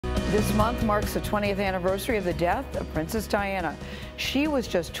This month marks the 20th anniversary of the death of Princess Diana. She was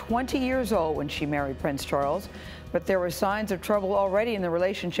just 20 years old when she married Prince Charles, but there were signs of trouble already in the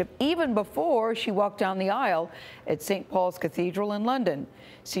relationship even before she walked down the aisle at St. Paul's Cathedral in London.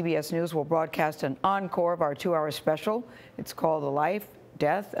 CBS News will broadcast an encore of our 2-hour special. It's called The Life,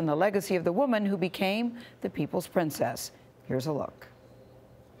 Death, and the Legacy of the Woman Who Became the People's Princess. Here's a look.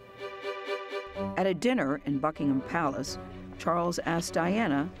 At a dinner in Buckingham Palace, Charles asked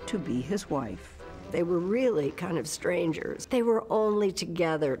Diana to be his wife. They were really kind of strangers. They were only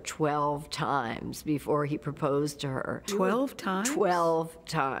together 12 times before he proposed to her. 12 times? 12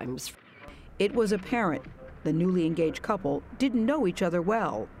 times. It was apparent the newly engaged couple didn't know each other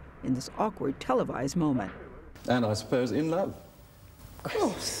well in this awkward televised moment. And I suppose in love. Of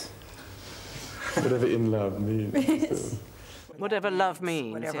course. Whatever in love means. Whatever love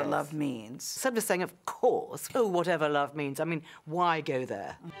means. Whatever yes. love means. Instead of saying, of course, oh, whatever love means. I mean, why go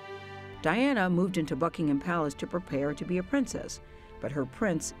there? Diana moved into Buckingham Palace to prepare to be a princess, but her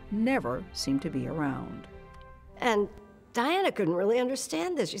prince never seemed to be around. And Diana couldn't really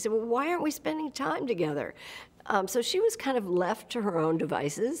understand this. She said, well, why aren't we spending time together? So she was kind of left to her own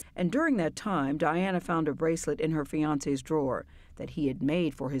devices. And during that time, Diana found a bracelet in her fiancé's drawer that he had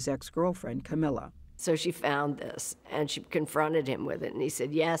made for his ex-girlfriend, Camilla. So she found this, and she confronted him with it, and he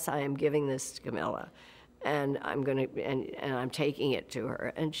said, yes, I am giving this to Camilla, and I'm taking it to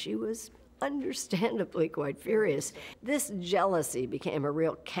her. And she was understandably quite furious. This jealousy became a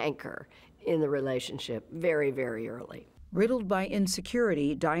real canker in the relationship very, very early. Riddled by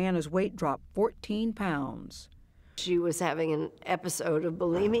insecurity, Diana's weight dropped 14 pounds. She was having an episode of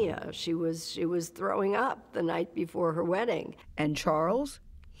bulimia. She was throwing up the night before her wedding. And Charles?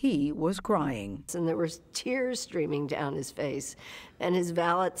 He was crying. And there were tears streaming down his face. And his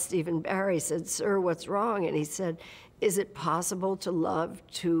valet, Stephen Barry, said, sir, what's wrong? And he said, is it possible to love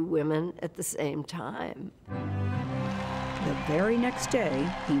two women at the same time? The very next day,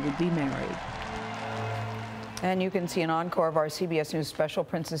 he would be married. And you can see an encore of our CBS News special,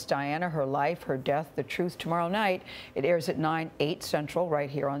 Princess Diana, Her Life, Her Death, The Truth, tomorrow night. It airs at 9/8 Central right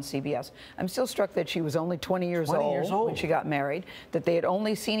here on CBS. I'm still struck that she was only 20 years old when she got married, that they had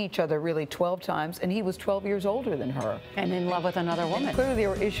only seen each other really 12 times, and he was 12 years older than her. And in love with another woman. And clearly there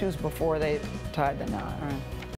were issues before they tied the knot.